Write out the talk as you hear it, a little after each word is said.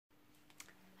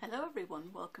Hello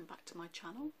everyone, welcome back to my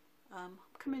channel. I'm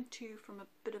coming to you from a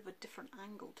bit of a different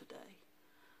angle today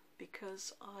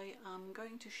because I am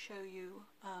going to show you,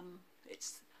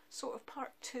 it's sort of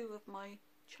part 2 of my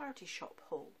charity shop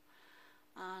haul,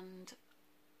 and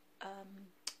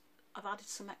I've added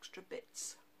some extra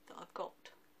bits that I've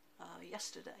got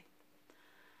yesterday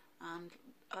and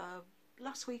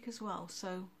last week as well,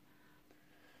 so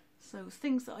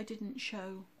things that I didn't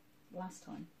show last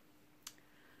time.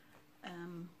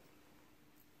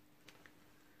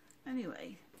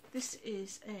 Anyway, this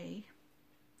is a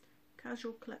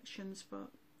casual collections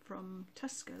from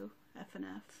Tesco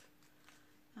F&F,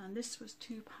 and this was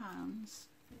 £2.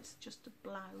 It's just a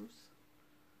blouse.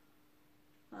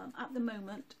 At the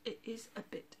moment it is a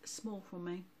bit small for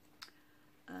me,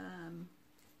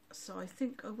 so I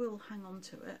think I will hang on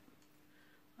to it.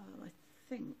 I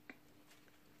think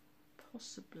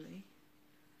possibly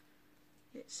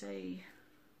it's a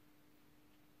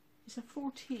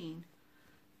 14,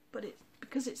 but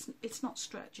because it's not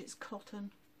stretch, it's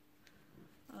cotton.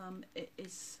 It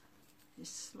is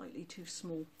slightly too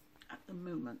small at the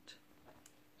moment,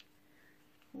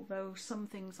 although some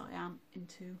things I am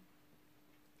into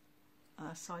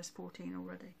size 14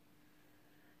 already.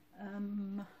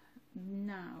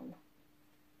 Now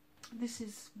this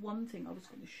is one thing I was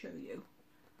going to show you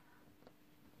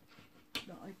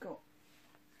that I got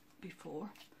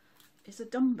before, is a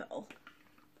dumbbell,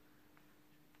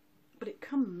 but it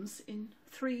comes in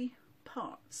 3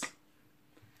 parts.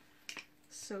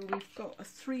 So we've got a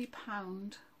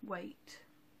 £3 weight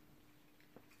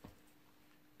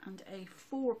and a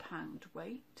 £4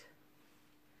 weight,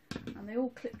 and they all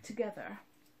clip together,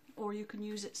 or you can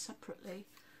use it separately.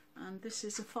 And this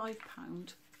is a £5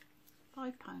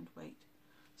 weight,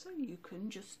 so you can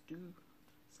just do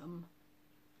some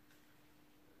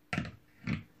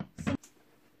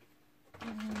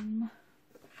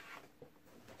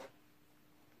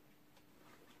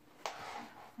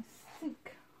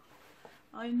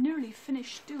I nearly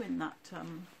finished doing that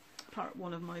part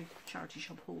 1 of my charity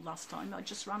shop haul last time. I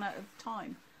just ran out of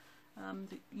time.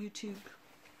 The YouTube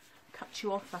cuts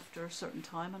you off after a certain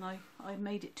time, and I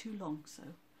made it too long. So,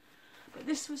 but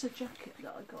this was a jacket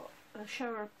that I got, a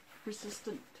shower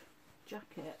resistant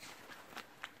jacket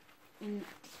in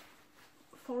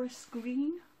forest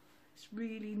green. It's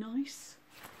really nice,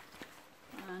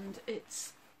 and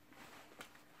it's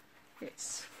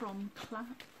from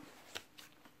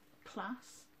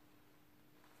Class.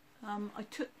 I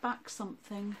took back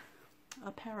something,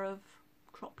 a pair of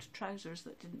cropped trousers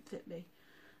that didn't fit me,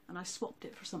 and I swapped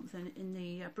it for something in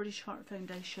the British Heart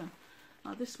Foundation.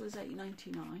 Now this was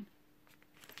 $8.99,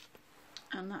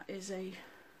 and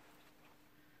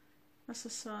that's a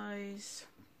size,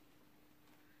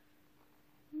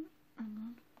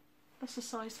 that's a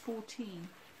size 14,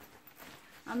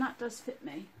 and that does fit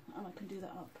me, and I can do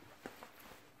that up.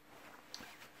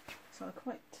 So I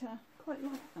quite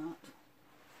like that.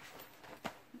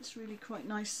 It's really quite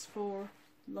nice for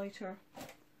lighter,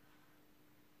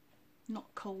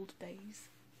 not cold days.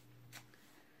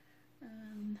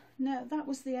 Now that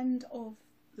was the end of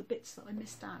the bits that I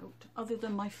missed out, other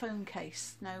than my phone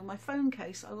case. Now my phone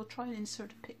case, I will try and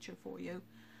insert a picture for you.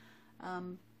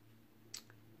 My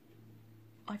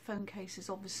phone case is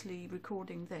obviously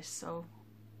recording this, so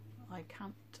I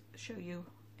can't show you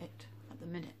it at the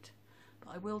minute,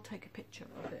 but I will take a picture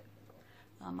of it.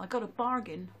 I got a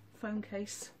bargain phone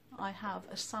case. I have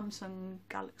a Samsung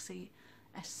Galaxy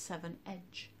S7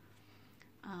 Edge,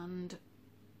 and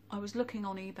I was looking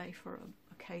on eBay for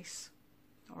a case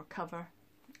or a cover,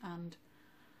 and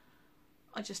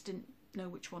I just didn't know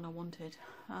which one I wanted.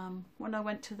 When I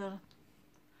went to the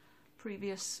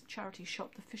previous charity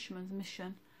shop, the Fisherman's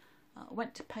Mission, I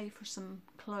went to pay for some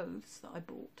clothes that I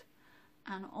bought,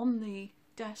 and on the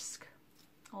desk,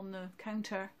 on the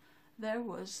counter, there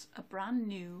was a brand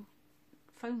new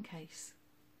phone case,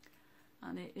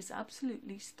 and it is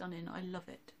absolutely stunning. I love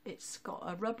it. It's got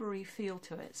a rubbery feel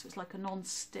to it, so it's like a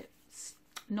non-slip,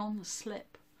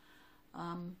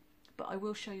 but I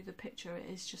will show you the picture. It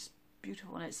is just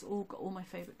beautiful, and it's all got all my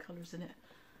favourite colours in it,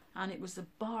 and it was a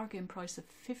bargain price of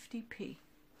 50p.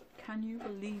 Can you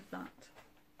believe that?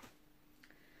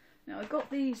 Now I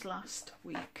got these last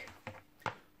week,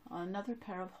 another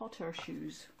pair of hot air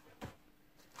shoes,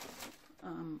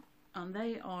 and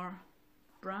they are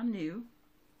brand new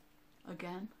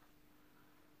again,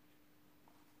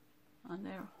 and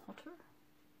they're hotter,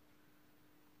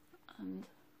 and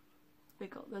they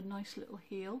got the nice little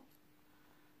heel,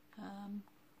 and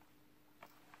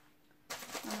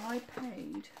I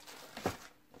paid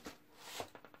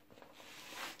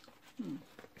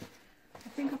I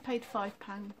think I paid £5.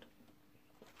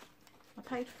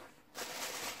 pretty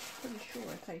sure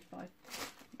I paid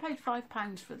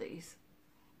 £5 for these,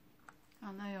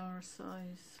 and they are a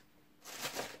size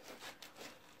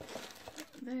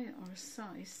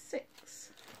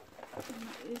 6, and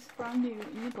that is brand new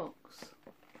in the box.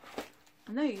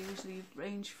 And they usually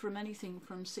range from anything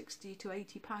from £60 to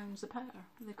 £80 a pair.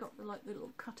 They've got the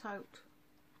little cutout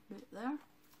bit there,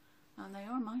 and they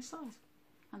are my size,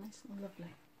 and they smell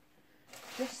lovely,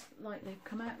 just like they've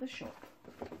come out of the shop.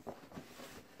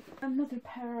 Another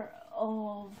pair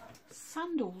of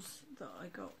sandals that I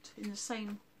got in the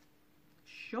same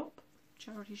shop,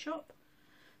 charity shop.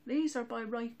 These are by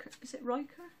Riker. Is it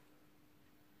Riker?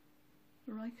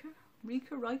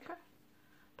 Riker?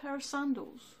 Pair of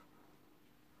sandals.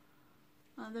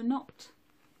 They're not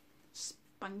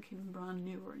spanking brand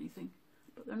new or anything,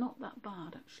 but they're not that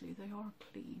bad actually. They are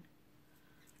clean.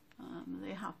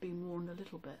 They have been worn a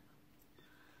little bit,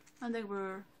 and they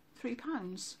were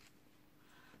 £3,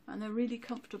 and they're really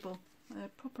comfortable. They're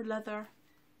proper leather,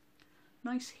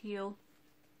 nice heel,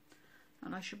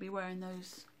 and I should be wearing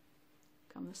those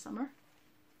come the summer.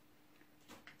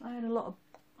 I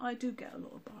do get a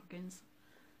lot of bargains,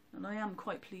 and I am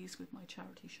quite pleased with my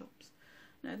charity shops.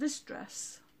 Now this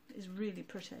dress is really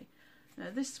pretty. Now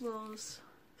this was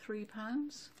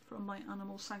 £3 from my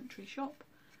animal sanctuary shop.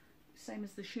 Same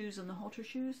as the shoes and the hotter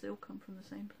shoes, they all come from the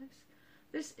same place.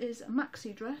 This is a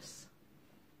maxi dress.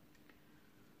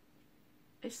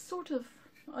 It's sort of,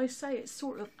 I say it's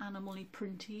sort of animally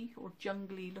printy or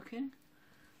jungly looking.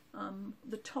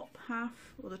 The top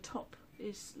half, or the top,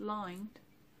 is lined,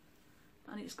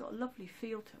 and it's got a lovely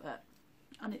feel to it,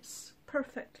 and it's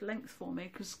perfect length for me,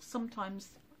 because sometimes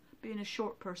being a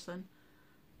short person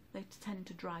they tend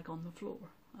to drag on the floor.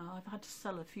 I've had to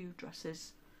sell a few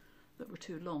dresses that were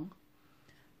too long,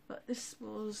 but this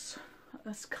was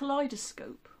a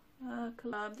kaleidoscope.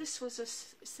 This was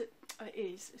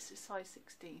it's a size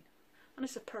 16, and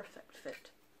it's a perfect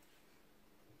fit.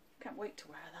 Can't wait to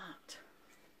wear that.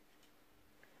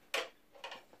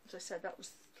 As I said, that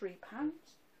was £3.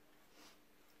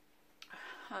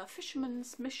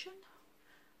 Fisherman's Mission.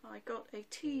 I got a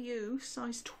TU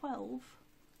size 12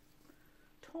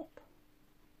 top.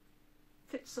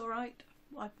 Fits alright.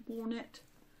 I've worn it.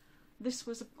 This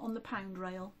was on the pound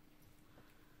rail,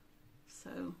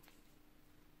 so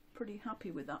pretty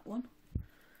happy with that one.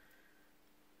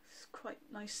 It's quite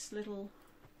nice little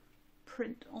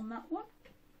print on that one.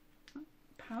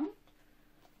 Pound.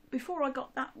 Before I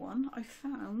got that one, I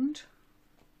found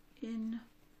in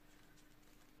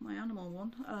my animal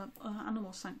one,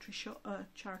 animal sanctuary shop,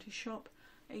 charity shop,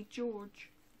 a George,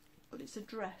 but it's a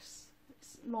dress.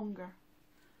 It's longer.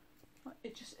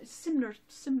 It's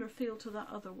similar feel to that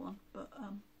other one, but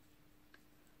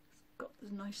it's got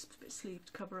this nice bit sleeve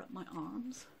to cover up my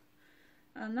arms,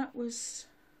 and that was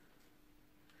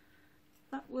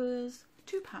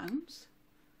 £2.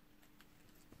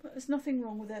 But there's nothing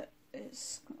wrong with it.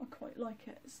 I quite like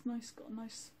it. It's nice, got a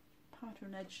nice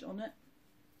pattern edge on it.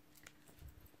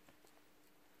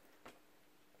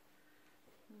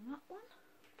 And that one.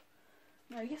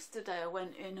 Now yesterday I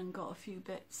went in and got a few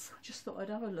bits. I just thought I'd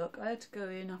have a look. I had to go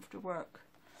in after work,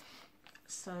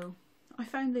 so I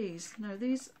found these. Now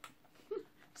these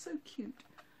so cute.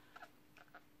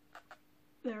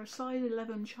 They're a size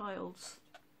 11 child's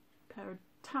pair of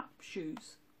tap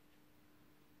shoes.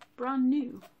 Brand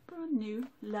new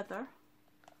leather,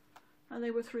 and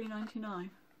they were £3.99.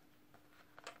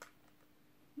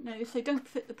 Now if they don't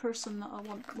fit the person that I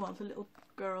want, well, the little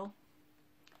girl,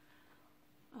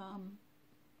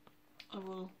 I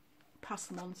will pass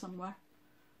them on somewhere,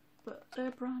 but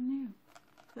they're brand new.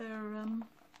 They're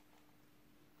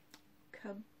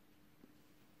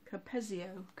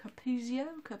Capezio,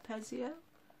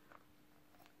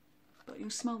 but you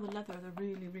smell the leather. They're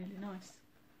really, really nice.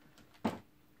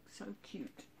 So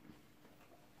cute.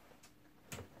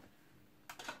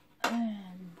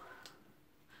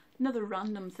 Another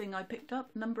random thing I picked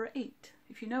up, number 8.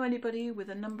 If you know anybody with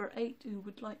a number 8 who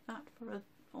would like that for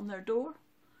on their door,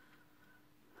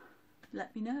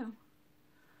 let me know.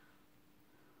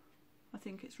 I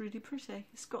think it's really pretty.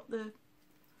 It's got the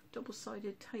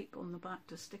double-sided tape on the back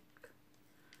to stick.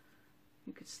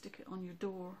 You could stick it on your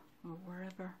door or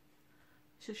wherever.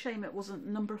 It's a shame it wasn't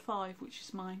number 5, which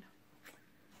is mine.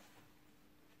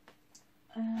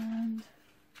 And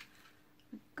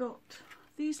I got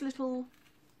these little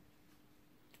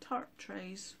tart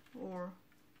trays, or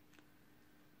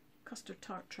custard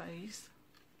tart trays.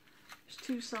 There's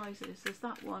 2 sizes. There's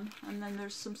that one, and then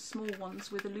there's some small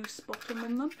ones with a loose bottom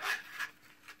on them.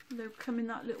 They come in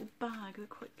that little bag. They're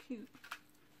quite cute,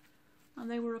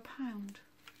 and they were £1.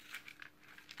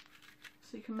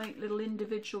 So you can make little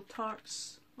individual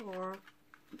tarts or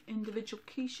individual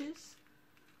quiches.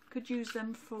 Could use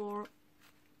them for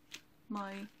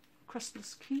my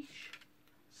crustless quiche,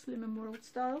 Slim and World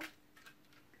style.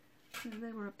 So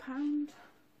they were £1.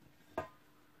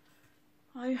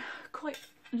 I quite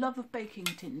love of baking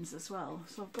tins as well,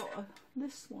 so I've got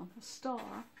this one, a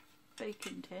Star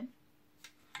baking tin.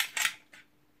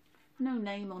 No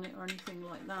name on it or anything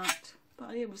like that,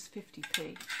 but it was 50p.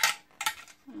 It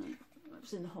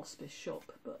was in the hospice shop,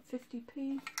 but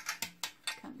 50p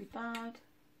can't be bad.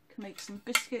 Can make some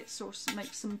biscuits or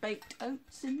make some baked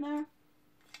oats in there.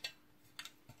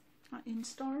 In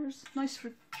Stars, nice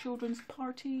for children's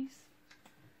parties.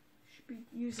 Should be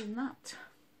using that.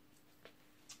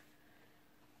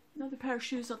 Another pair of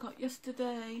shoes I got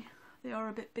yesterday. They are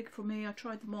a bit big for me. I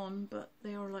tried them on, but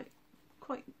they are like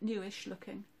quite newish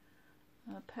looking.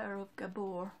 A pair of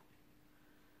Gabor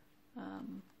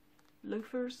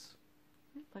loafers,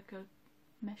 like a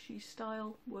meshy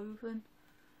style woven.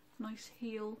 Nice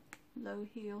heel, low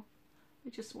heel.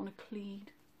 They just want to clean.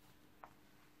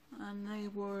 And they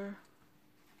were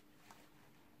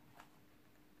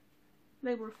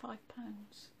 £5,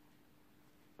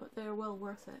 but they're well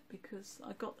worth it because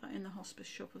I got that in the hospice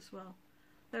shop as well.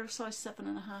 They're a size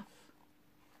 7.5,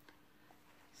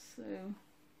 so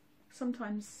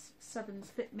sometimes 7s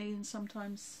fit me and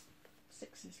sometimes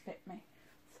 6s fit me.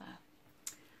 So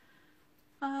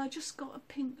I just got a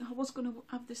pink. I was going to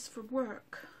have this for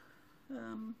work.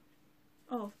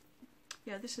 Oh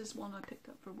yeah, this is one I picked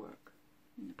up for work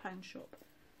in the pound shop.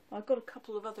 I've got a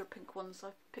couple of other pink ones.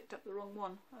 I picked up the wrong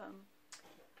one,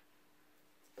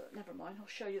 but never mind, I'll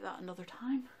show you that another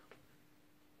time.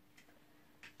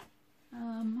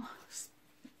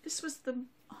 This was the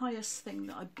highest thing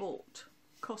that I bought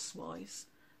cost wise,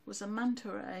 was a manta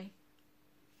ray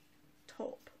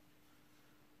top.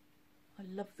 I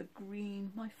love the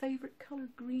green, my favourite colour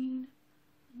green,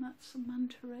 and that's a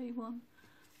manta ray one,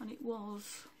 and it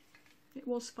was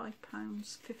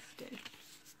 £5.50.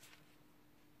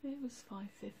 It was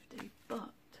 £5.50,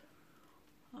 but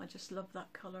I just love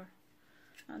that colour,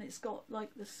 and it's got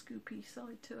like the scoopy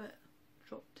side to it,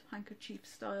 dropped handkerchief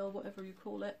style, whatever you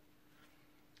call it.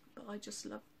 But I just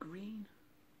love green.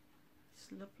 It's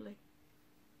lovely.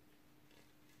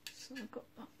 So I got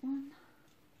that one.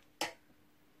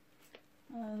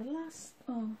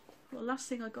 The last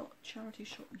thing I got at charity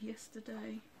shop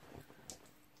yesterday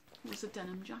was a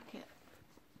denim jacket.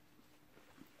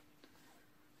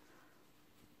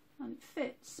 And it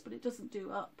fits, but it doesn't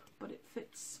do up, but it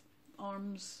fits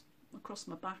arms across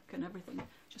my back and everything.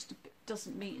 Just a bit,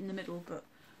 doesn't meet in the middle, but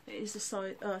it is a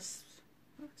size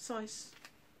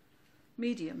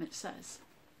medium, it says.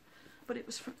 But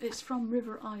it's from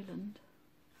River Island,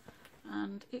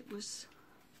 and it was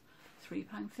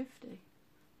 £3.50,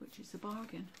 which is a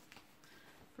bargain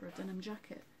for a denim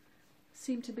jacket.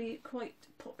 Seem to be quite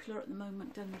popular at the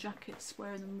moment, denim jackets,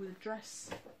 wearing them with a dress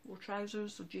or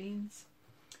trousers or jeans.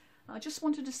 I just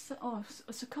wanted to say,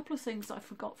 it's a couple of things that I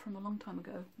forgot from a long time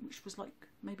ago, which was like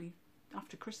maybe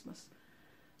after Christmas,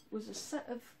 was a set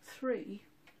of 3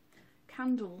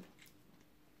 candle,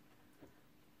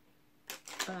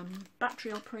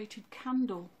 battery operated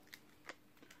candle,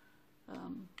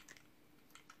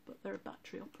 but they're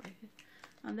battery operated,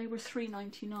 and they were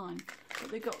 £3.99,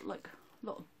 but they got like a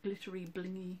lot of glittery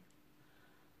blingy,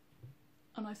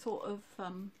 and I thought of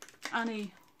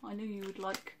Annie, I knew you would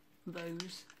like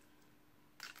those.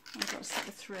 I got a set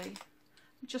of 3.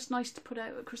 Just nice to put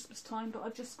out at Christmas time, but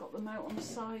I've just got them out on the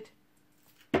side.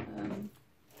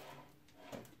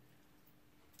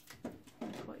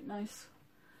 Quite nice.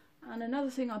 And another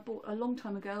thing I bought a long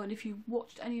time ago, and if you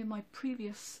watched any of my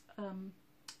previous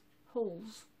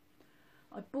hauls,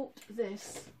 I bought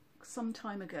this some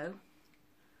time ago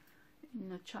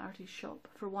in a charity shop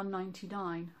for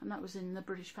 £1.99, and that was in the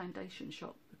British Foundation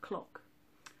shop, the clock.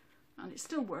 And it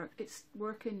still works. It's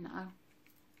working now.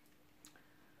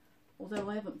 Although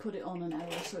I haven't put it on an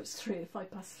hour, so it's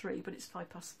 3:05, but it's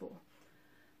 4:05.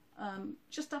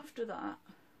 Just after that,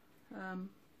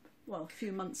 well, a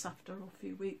few months after, or a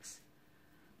few weeks,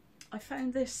 I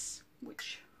found this,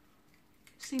 which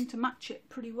seemed to match it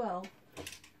pretty well.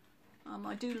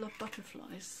 I do love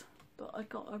butterflies, but I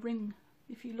got a ring.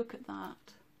 If you look at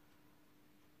that,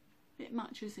 it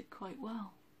matches it quite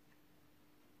well.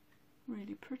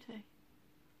 Really pretty,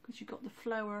 because you got the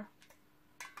flower.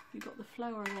 You got the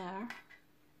flower there,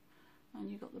 and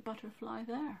you got the butterfly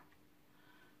there.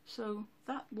 So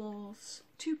that was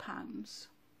 £2.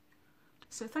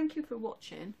 So thank you for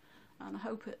watching, and I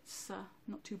hope it's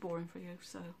not too boring for you.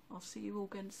 So I'll see you all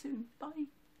again soon. Bye.